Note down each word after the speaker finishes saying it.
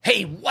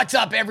Hey, what's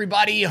up,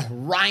 everybody?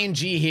 Ryan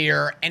G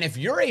here. And if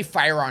you're a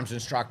firearms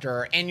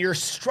instructor and you're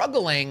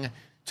struggling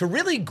to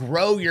really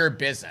grow your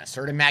business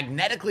or to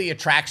magnetically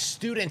attract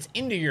students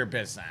into your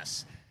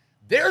business,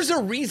 there's a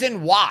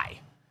reason why.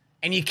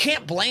 And you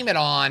can't blame it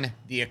on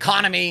the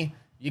economy.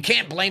 You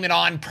can't blame it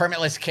on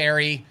permitless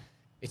carry.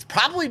 It's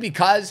probably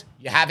because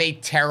you have a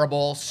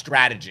terrible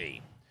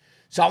strategy.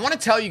 So I want to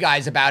tell you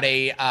guys about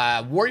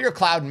a Warrior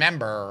Cloud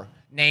member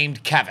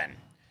named Kevin.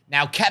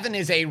 Now, Kevin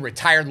is a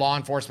retired law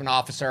enforcement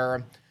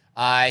officer.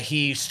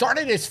 He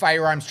started his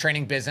firearms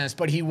training business,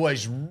 but he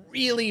was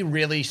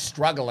really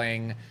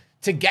struggling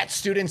to get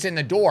students in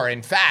the door.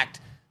 In fact,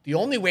 the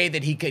only way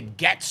that he could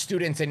get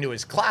students into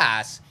his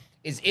class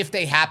is if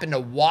they happened to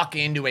walk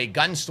into a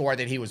gun store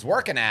that he was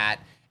working at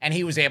and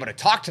he was able to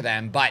talk to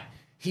them, but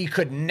he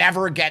could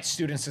never get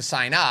students to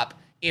sign up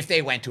if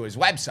they went to his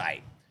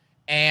website.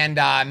 And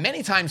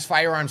many times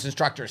firearms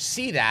instructors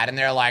see that and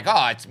they're like,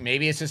 oh,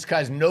 maybe it's just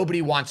because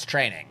nobody wants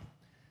training.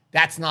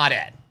 That's not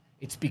it.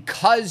 It's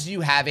because you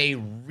have a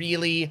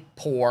really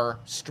poor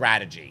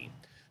strategy.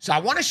 So I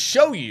want to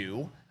show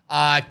you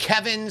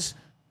Kevin's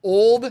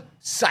old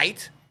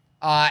site,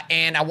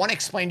 and I want to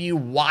explain to you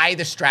why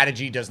the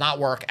strategy does not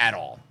work at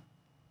all.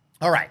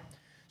 All right.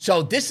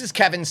 So this is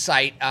Kevin's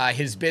site.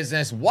 His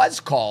business was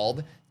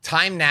called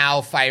Time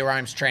Now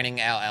Firearms Training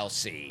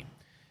LLC.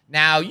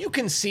 Now, you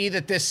can see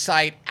that this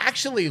site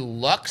actually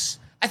looks,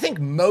 I think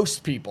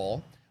most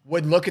people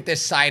would look at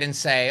this site and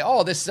say,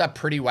 oh, this is a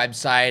pretty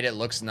website. It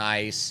looks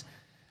nice.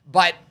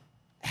 But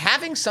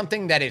having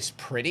something that is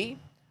pretty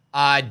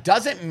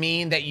doesn't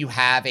mean that you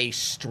have a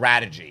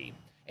strategy,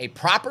 a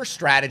proper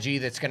strategy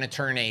that's going to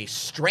turn a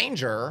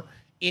stranger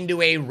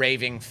into a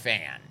raving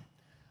fan.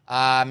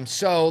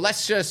 So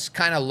let's just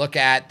kind of look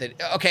at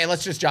okay,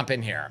 let's just jump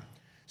in here.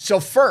 So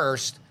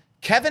first,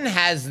 Kevin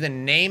has the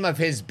name of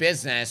his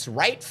business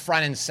right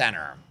front and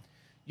center.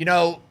 You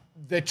know,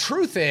 the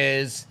truth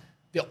is,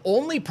 the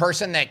only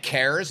person that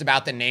cares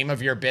about the name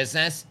of your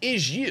business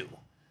is you.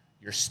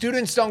 Your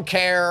students don't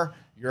care.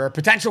 Your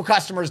potential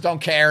customers don't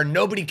care.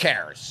 Nobody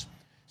cares.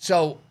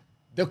 So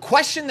the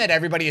question that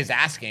everybody is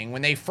asking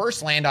when they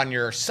first land on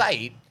your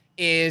site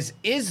is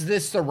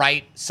this the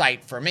right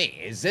site for me?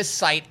 Is this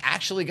site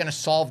actually going to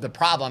solve the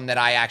problem that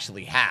I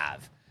actually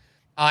have?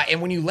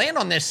 And when you land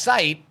on this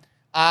site,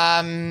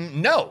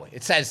 no,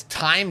 it says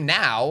Time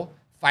Now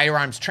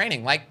Firearms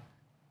Training. Like,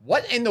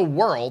 what in the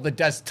world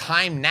does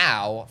Time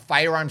Now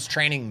Firearms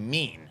Training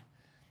mean?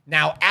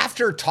 Now,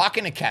 after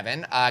talking to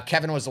Kevin,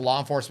 Kevin was a law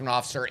enforcement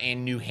officer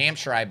in New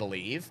Hampshire, I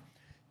believe.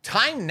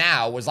 Time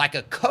Now was like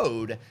a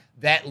code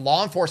that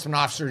law enforcement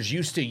officers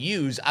used to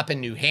use up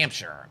in New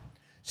Hampshire.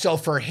 So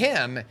for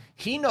him,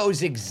 he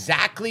knows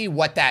exactly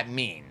what that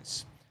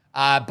means.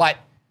 But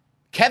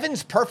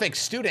Kevin's perfect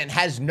student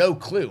has no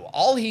clue.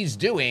 All he's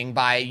doing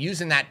by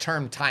using that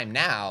term Time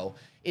Now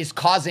is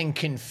causing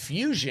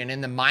confusion in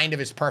the mind of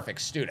his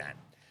perfect student.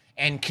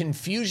 And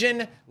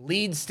confusion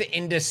leads to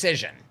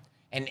indecision.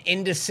 And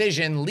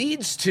indecision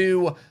leads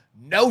to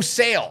no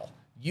sale,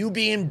 you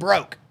being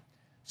broke.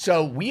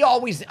 So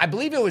I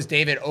believe it was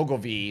David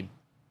Ogilvy,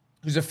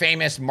 who's a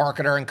famous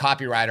marketer and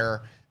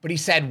copywriter, but he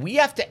said, we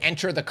have to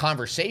enter the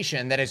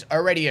conversation that is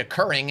already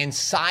occurring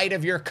inside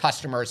of your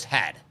customer's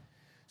head.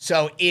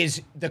 So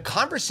is the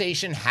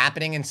conversation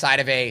happening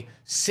inside of a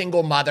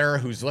single mother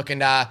who's looking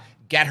to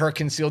get her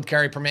concealed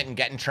carry permit and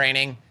get in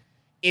training?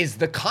 Is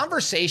the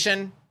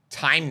conversation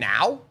time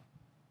now?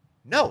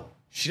 No,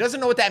 she doesn't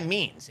know what that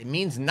means. It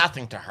means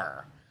nothing to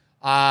her.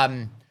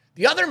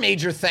 The other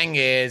major thing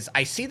is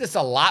I see this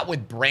a lot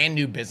with brand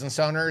new business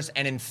owners.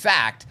 And in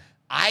fact,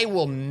 I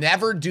will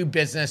never do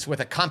business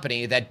with a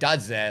company that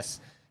does this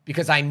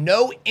because I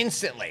know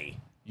instantly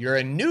you're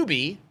a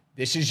newbie.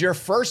 This is your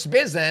first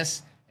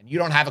business and you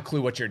don't have a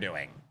clue what you're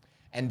doing.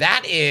 And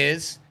that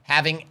is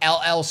having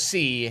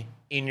LLC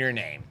in your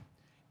name.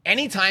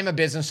 Anytime a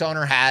business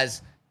owner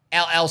has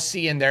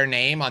LLC in their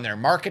name, on their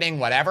marketing,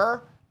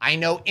 whatever, I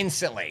know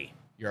instantly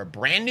you're a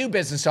brand new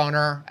business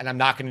owner and I'm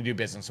not going to do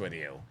business with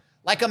you.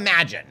 Like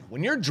imagine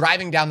when you're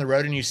driving down the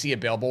road and you see a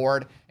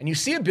billboard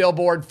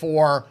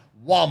for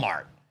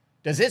Walmart.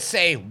 Does it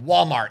say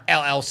Walmart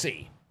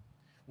LLC?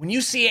 When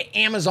you see an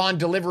Amazon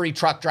delivery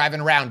truck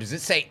driving around, does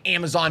it say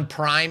Amazon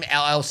Prime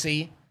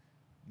LLC?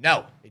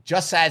 No, it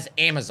just says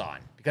Amazon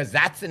because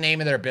that's the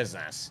name of their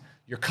business.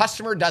 Your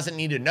customer doesn't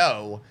need to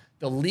know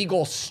the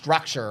legal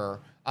structure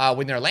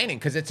when they're landing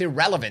because it's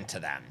irrelevant to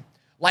them.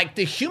 Like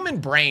the human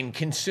brain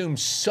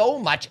consumes so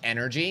much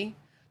energy.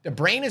 The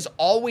brain is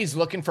always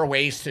looking for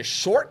ways to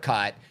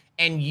shortcut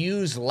and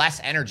use less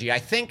energy. I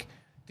think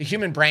the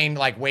human brain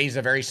weighs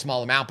a very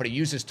small amount, but it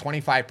uses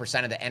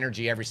 25% of the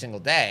energy every single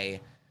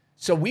day.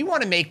 So we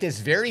want to make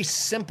this very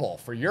simple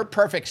for your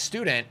perfect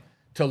student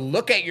to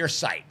look at your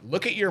site,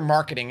 look at your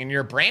marketing and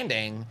your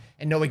branding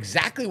and know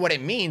exactly what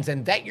it means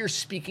and that you're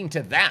speaking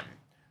to them.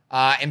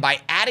 And by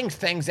adding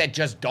things that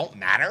just don't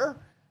matter,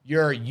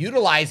 you're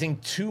utilizing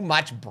too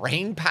much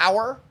brain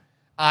power,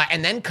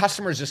 and then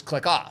customers just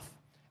click off.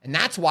 And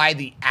that's why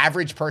the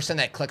average person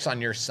that clicks on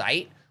your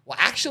site will will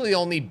actually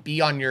only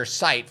be on your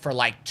site for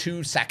like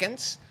 2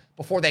 seconds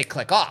before they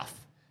click off,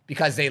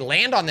 because they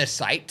land on this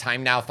site,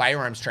 Time Now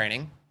Firearms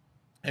Training,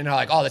 and they're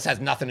like, oh, this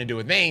has nothing to do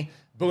with me.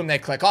 Boom, they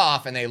click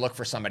off and they look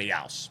for somebody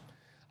else.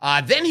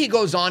 Then he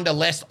goes on to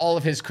list all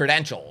of his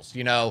credentials,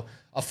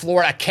 a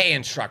Florida K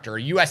instructor,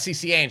 a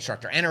USCCA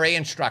instructor, NRA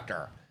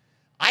instructor.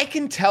 I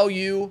can tell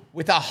you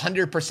with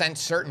 100%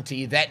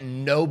 certainty that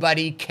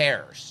nobody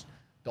cares.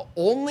 The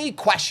only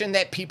question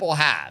that people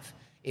have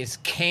is,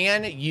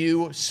 can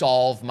you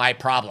solve my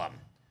problem?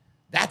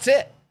 That's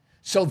it.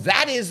 So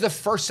that is the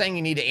first thing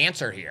you need to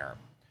answer here.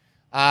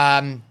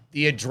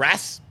 The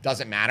address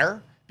doesn't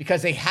matter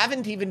because they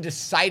haven't even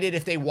decided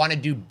if they want to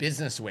do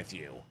business with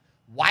you.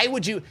 Why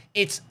would you?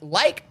 It's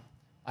like,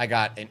 I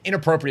got an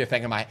inappropriate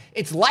thing in my,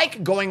 it's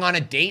like going on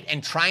a date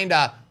and trying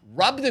to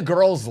rub the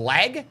girl's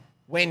leg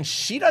when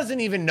she doesn't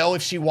even know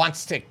if she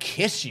wants to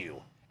kiss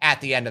you at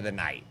the end of the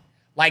night.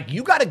 Like,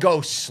 you got to go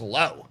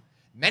slow.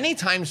 Many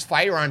times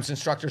firearms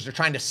instructors are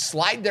trying to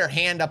slide their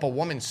hand up a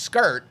woman's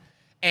skirt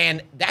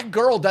and that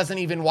girl doesn't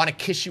even want to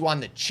kiss you on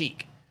the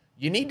cheek.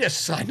 You need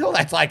to, I know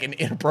that's like an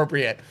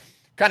inappropriate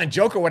kind of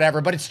joke or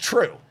whatever, but it's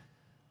true.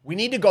 We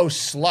need to go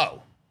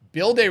slow.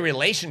 Build a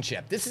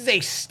relationship. This is a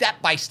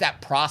step-by-step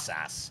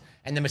process.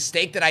 And the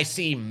mistake that I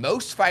see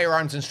most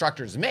firearms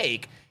instructors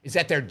make is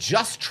that they're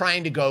just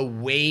trying to go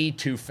way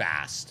too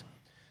fast.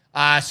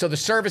 So the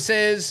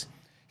services,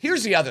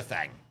 here's the other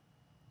thing.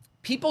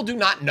 People do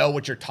not know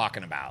what you're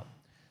talking about.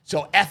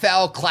 So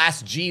FL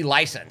Class G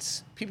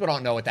license, people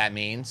don't know what that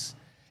means.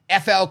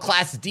 FL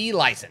Class D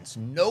license,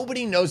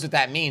 nobody knows what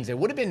that means. It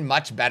would have been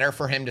much better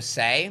for him to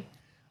say,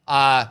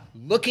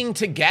 looking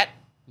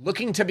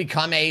to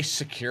become a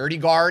security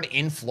guard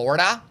in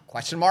Florida, ?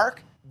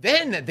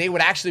 Then they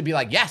would actually be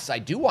like, yes, I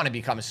do want to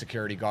become a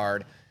security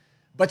guard.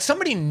 But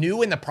somebody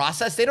new in the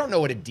process, they don't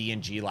know what a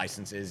D&G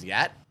license is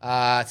yet.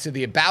 So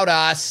the About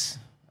Us,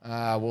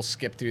 we'll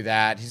skip through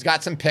that. He's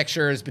got some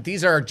pictures, but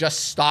these are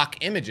just stock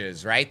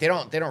images, right? They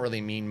don't really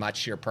mean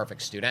much to your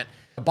perfect student.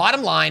 The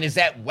bottom line is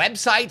that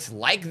websites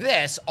like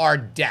this are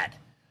dead.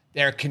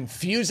 They're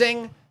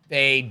confusing,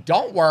 they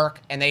don't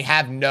work, and they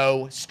have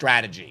no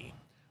strategy.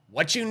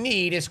 What you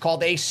need is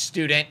called a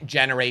student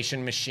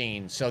generation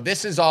machine. So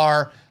this is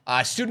our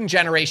student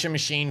generation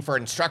machine for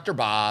Instructor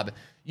Bob.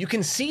 You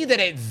can see that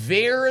it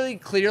very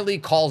clearly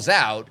calls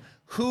out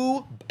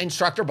who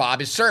Instructor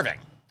Bob is serving.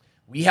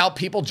 We help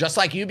people just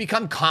like you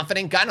become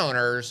confident gun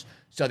owners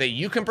so that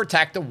you can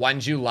protect the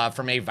ones you love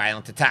from a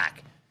violent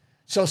attack.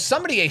 So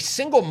somebody, a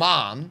single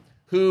mom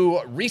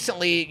who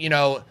recently,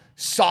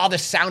 saw the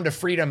Sound of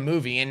Freedom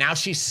movie and now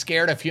she's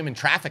scared of human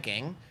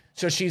trafficking.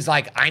 So she's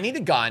like, I need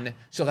a gun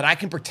so that I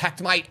can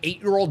protect my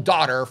 8-year-old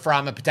daughter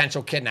from a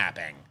potential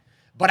kidnapping.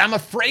 But I'm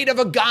afraid of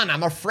a gun.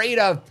 I'm afraid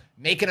of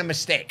making a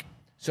mistake.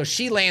 So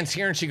she lands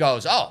here and she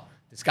goes, oh,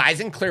 this guy's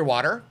in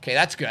Clearwater. Okay,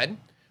 that's good.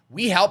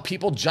 We help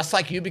people just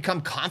like you become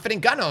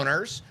confident gun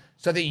owners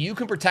so that you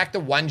can protect the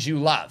ones you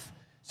love.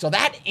 So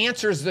that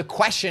answers the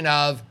question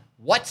of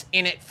what's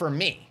in it for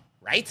me,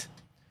 right?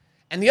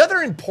 And the other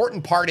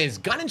important part is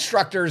gun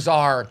instructors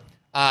are,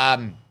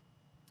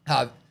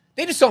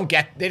 they just don't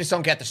get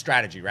the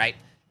strategy, right?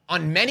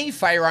 On many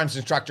firearms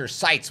instructor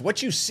sites,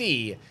 what you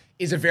see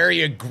is a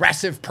very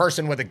aggressive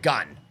person with a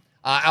gun.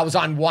 I was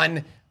on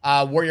one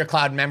Warrior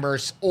Cloud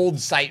member's old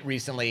site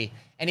recently,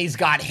 and he's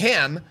got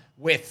him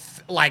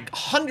with like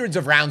hundreds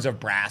of rounds of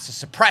brass,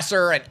 a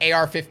suppressor, an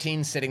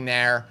AR-15 sitting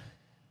there.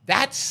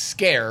 That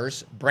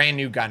scares brand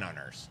new gun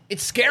owners. It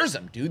scares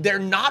them, dude. They're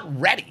not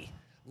ready.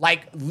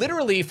 Like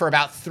literally for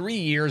about 3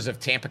 years of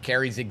Tampa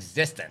Carry's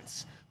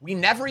existence, we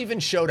never even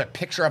showed a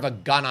picture of a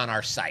gun on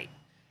our site.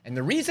 And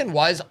the reason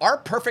was our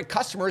perfect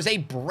customer is a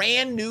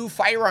brand new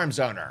firearms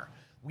owner.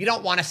 We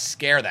don't want to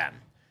scare them.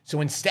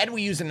 So instead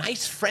we use a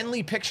nice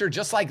friendly picture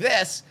just like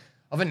this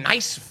of a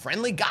nice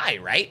friendly guy,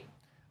 right?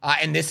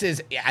 And this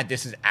is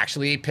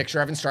actually a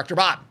picture of Instructor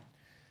Bob.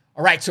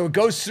 All right, so it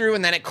goes through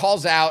and then it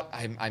calls out.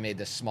 I made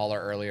this smaller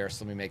earlier,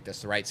 so let me make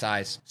this the right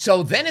size.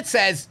 So then it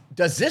says,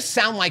 does this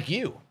sound like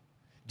you?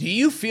 Do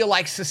you feel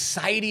like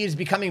society is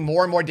becoming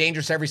more and more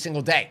dangerous every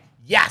single day?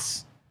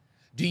 Yes.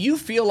 Do you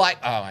feel like,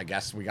 oh, I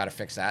guess we got to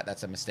fix that.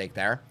 That's a mistake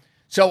there.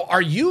 So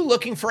are you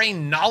looking for a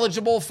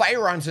knowledgeable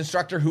firearms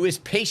instructor who is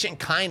patient,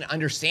 kind,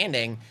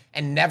 understanding,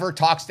 and never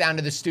talks down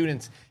to the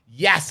students?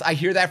 Yes, I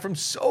hear that from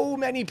so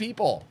many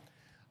people.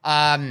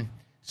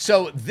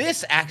 So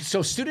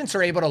students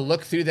are able to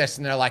look through this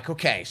and they're like,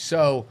 okay,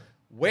 so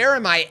where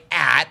am I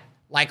at,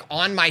 like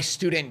on my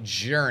student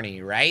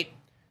journey, right?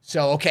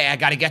 So, okay, I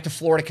got to get to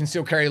Florida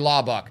Concealed Carry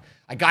Law Book.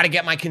 I got to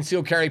get my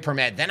concealed carry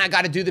permit. Then I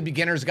got to do the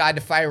Beginner's Guide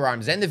to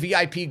Firearms, then the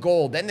VIP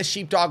Gold, then the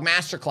Sheepdog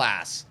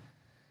Masterclass.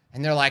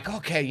 And they're like,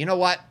 okay, you know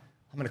what?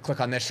 I'm going to click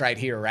on this right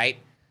here, right?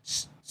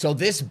 So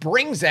this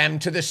brings them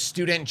to the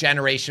student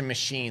generation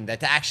machine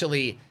that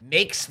actually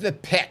makes the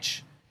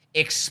pitch,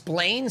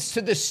 explains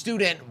to the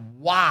student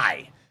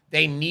why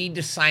they need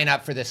to sign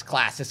up for this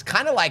class. It's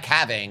kind of like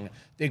having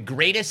the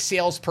greatest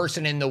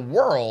salesperson in the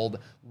world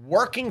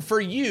working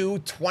for you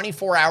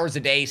 24 hours a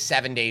day,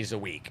 7 days a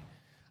week.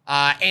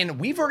 And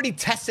we've already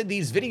tested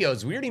these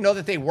videos. We already know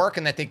that they work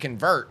and that they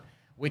convert,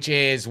 which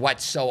is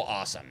what's so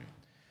awesome.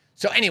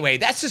 So anyway,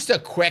 that's just a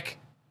quick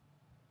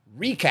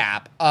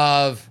recap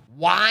of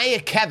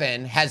why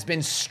Kevin has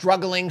been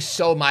struggling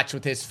so much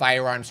with his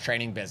firearms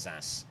training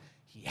business.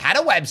 He had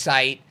a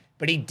website,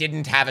 but he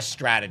didn't have a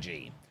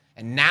strategy.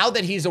 And now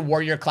that he's a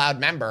Warrior Cloud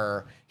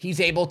member, he's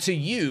able to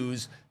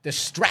use the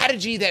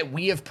strategy that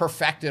we have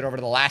perfected over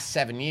the last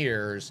 7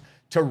 years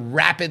to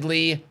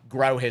rapidly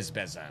grow his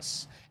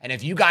business. And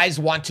if you guys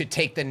want to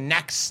take the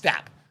next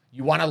step,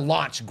 you want to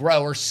launch,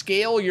 grow, or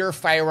scale your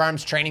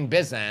firearms training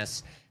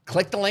business,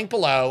 click the link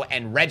below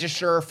and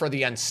register for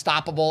the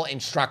Unstoppable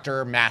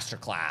Instructor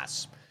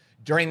Masterclass.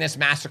 During this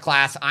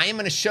masterclass, I am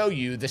going to show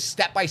you the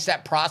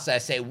step-by-step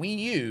process that we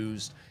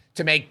used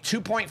to make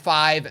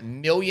 $2.5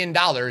 million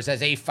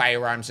as a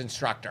firearms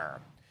instructor,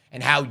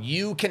 and how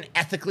you can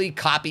ethically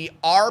copy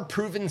our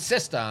proven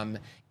system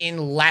in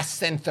less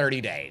than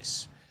 30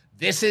 days.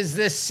 This is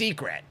the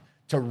secret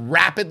to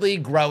rapidly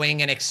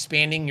growing and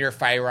expanding your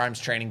firearms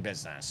training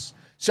business.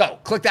 So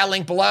click that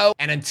link below,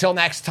 and until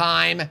next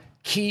time,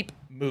 keep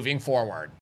moving forward.